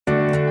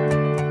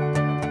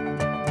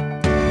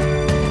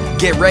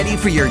Get ready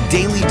for your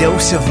daily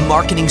dose of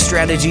marketing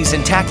strategies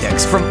and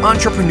tactics from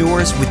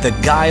entrepreneurs with the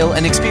guile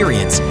and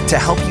experience to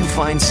help you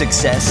find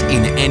success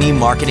in any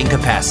marketing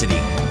capacity.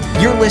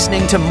 You're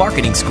listening to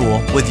Marketing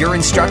School with your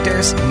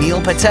instructors, Neil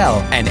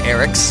Patel and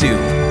Eric Sue.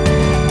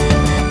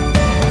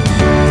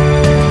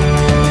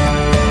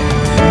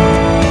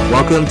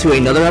 Welcome to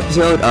another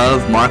episode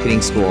of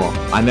Marketing School.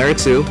 I'm Eric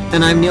Sue.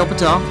 And I'm Neil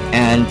Patel.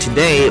 And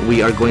today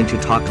we are going to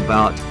talk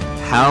about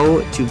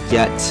how to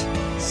get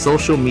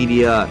social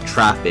media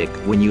traffic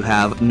when you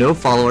have no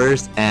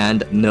followers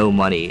and no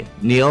money.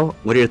 Neil,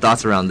 what are your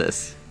thoughts around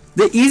this?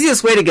 The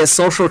easiest way to get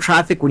social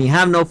traffic when you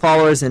have no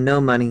followers and no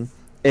money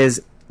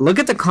is look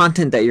at the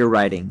content that you're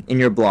writing in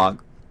your blog.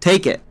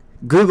 Take it,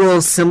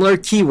 Google similar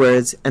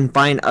keywords, and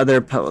find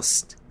other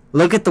posts.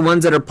 Look at the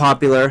ones that are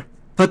popular,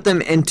 put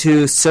them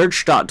into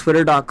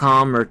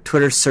search.twitter.com or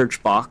Twitter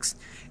search box.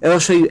 It'll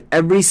show you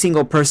every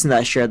single person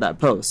that shared that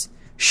post.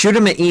 Shoot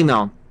them an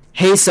email.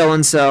 Hey,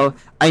 so-and-so,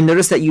 I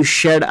noticed that you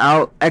shared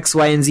out X,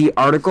 Y, and Z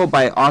article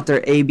by author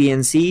A, B,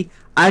 and C.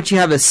 I actually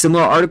have a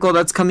similar article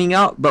that's coming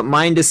out, but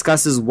mine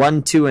discusses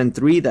 1, 2, and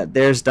 3 that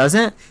theirs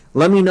doesn't.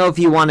 Let me know if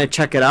you want to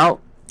check it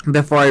out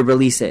before I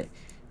release it.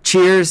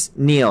 Cheers,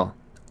 Neil.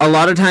 A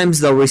lot of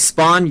times they'll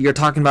respond. You're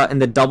talking about in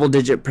the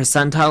double-digit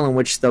percentile in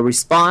which they'll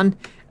respond.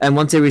 And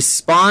once they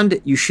respond,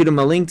 you shoot them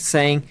a link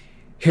saying,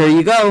 here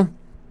you go.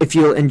 If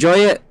you'll enjoy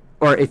it,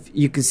 or if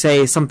you can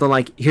say something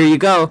like, here you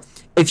go.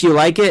 If you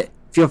like it,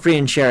 feel free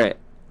and share it.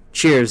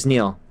 Cheers,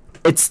 Neil.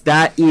 It's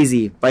that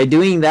easy. By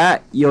doing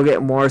that, you'll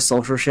get more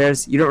social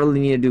shares. You don't really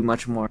need to do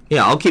much more.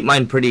 Yeah, I'll keep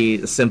mine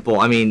pretty simple.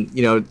 I mean,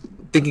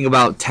 thinking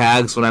about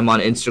tags when I'm on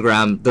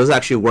Instagram, those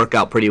actually work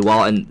out pretty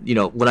well. And,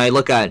 when I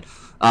look at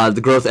the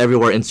Growth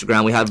Everywhere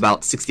Instagram, we have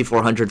about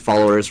 6,400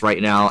 followers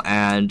right now.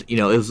 And, it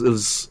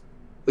was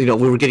we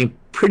were getting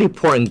pretty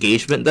poor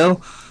engagement though.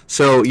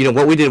 So,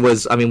 what we did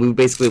was, we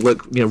basically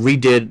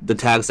redid the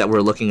tags that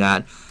we're looking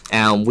at,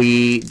 and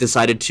we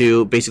decided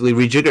to basically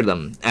rejigger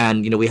them.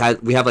 And, we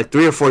have like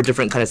 3 or 4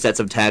 different kind of sets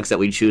of tags that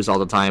we choose all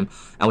the time,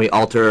 and we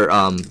alter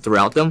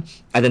throughout them.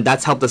 And then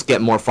that's helped us get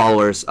more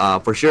followers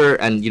for sure,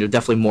 and,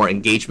 definitely more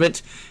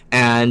engagement.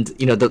 And,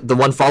 the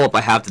one follow-up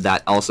I have to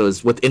that also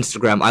is with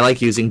Instagram. I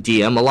like using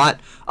DM a lot.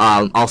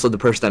 Also, the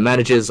person that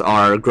manages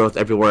our Growth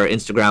Everywhere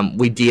Instagram,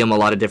 we DM a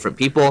lot of different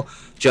people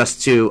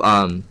just to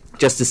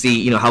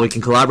see, how we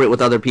can collaborate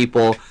with other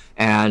people,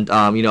 and,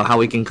 how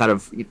we can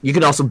you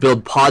can also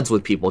build pods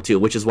with people too,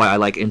 which is why I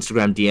like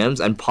Instagram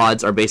DMs. And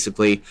pods are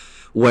basically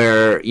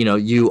where,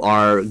 you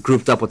are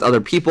grouped up with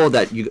other people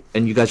that you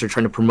guys are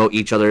trying to promote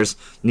each other's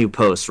new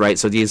posts, right?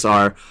 So these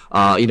are,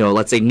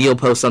 let's say Neil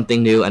posts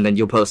something new, and then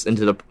Neil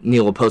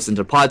will post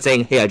into pod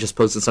saying, hey, I just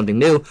posted something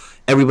new.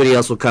 Everybody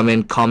else will come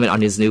in, comment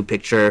on his new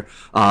picture,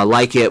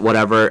 like it,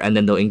 whatever, and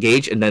then they'll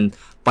engage. And then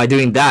by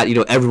doing that,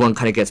 everyone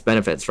kind of gets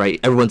benefits, right?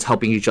 Everyone's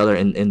helping each other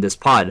in this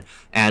pod.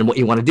 And what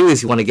you want to do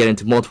is you want to get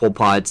into multiple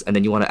pods, and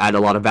then you want to add a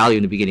lot of value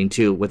in the beginning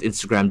too with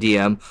Instagram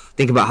DM.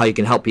 Think about how you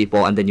can help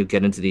people, and then you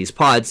get into these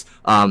pods.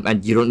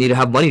 And you don't need to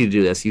have money to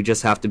do this. You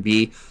just have to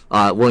be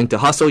willing to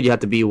hustle. You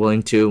have to be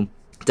willing to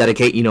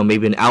dedicate,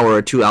 maybe an hour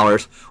or 2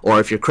 hours,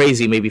 or if you're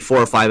crazy, maybe 4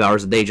 or 5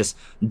 hours a day just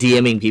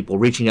DMing people,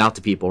 reaching out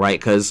to people, right?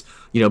 Because,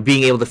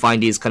 being able to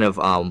find these kind of,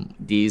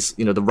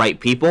 the right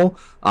people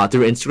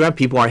through Instagram.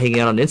 People are hanging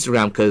out on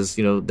Instagram because,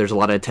 there's a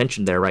lot of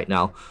attention there right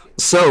now.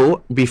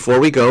 So before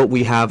we go,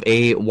 we have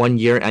a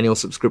 1-year annual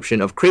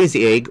subscription of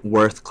Crazy Egg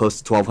worth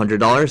close to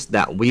 $1,200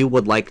 that we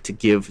would like to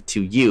give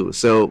to you.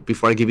 So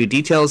before I give you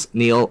details,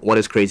 Neil, what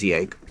is Crazy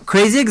Egg?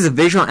 Crazy Egg is a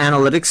visual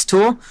analytics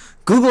tool.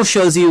 Google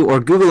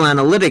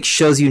Analytics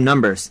shows you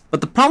numbers.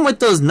 But the problem with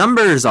those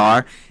numbers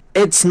are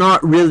it's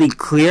not really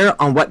clear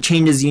on what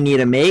changes you need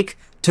to make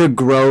to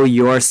grow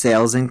your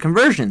sales and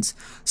conversions.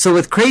 So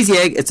with Crazy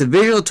Egg, it's a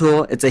visual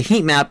tool. It's a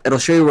heat map. It'll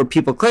show you where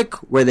people click,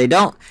 where they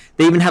don't.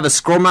 They even have a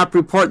scroll map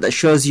report that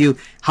shows you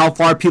how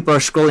far people are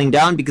scrolling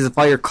down, because if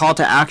all your call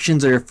to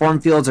actions or your form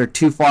fields are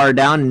too far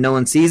down and no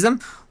one sees them,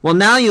 well,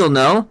 now you'll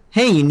know,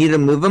 hey, you need to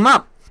move them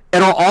up.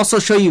 It'll also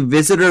show you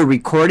visitor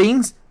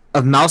recordings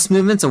of mouse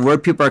movements and where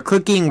people are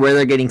clicking, where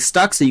they're getting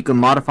stuck, so you can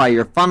modify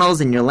your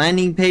funnels and your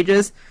landing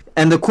pages.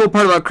 And the cool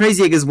part about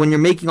Crazy Egg is when you're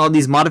making all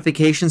these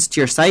modifications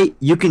to your site,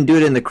 you can do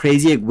it in the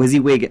Crazy Egg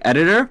WYSIWYG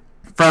editor.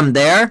 From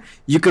there,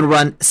 you can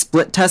run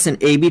split tests and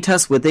A/B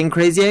tests within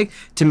Crazy Egg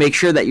to make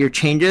sure that your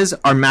changes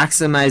are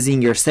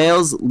maximizing your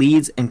sales,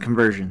 leads, and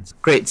conversions.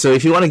 Great. So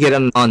if you want to get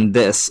on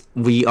this,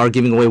 we are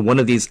giving away one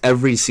of these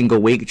every single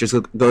week. Just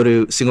go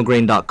to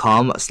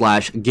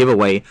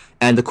singlegrain.com/giveaway.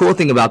 And the cool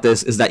thing about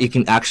this is that you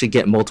can actually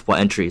get multiple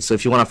entries. So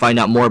if you want to find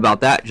out more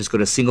about that, just go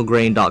to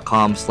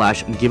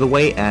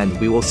singlegrain.com/giveaway, and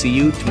we will see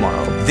you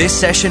tomorrow. This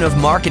session of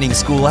Marketing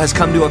School has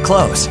come to a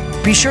close.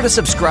 Be sure to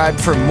subscribe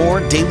for more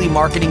daily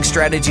marketing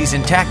strategies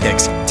and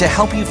tactics to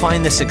help you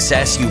find the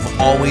success you've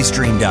always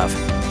dreamed of.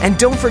 And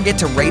don't forget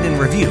to rate and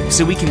review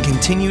so we can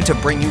continue to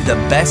bring you the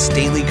best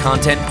daily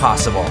content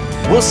possible.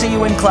 We'll see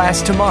you in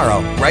class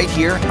tomorrow, right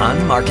here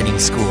on Marketing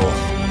School.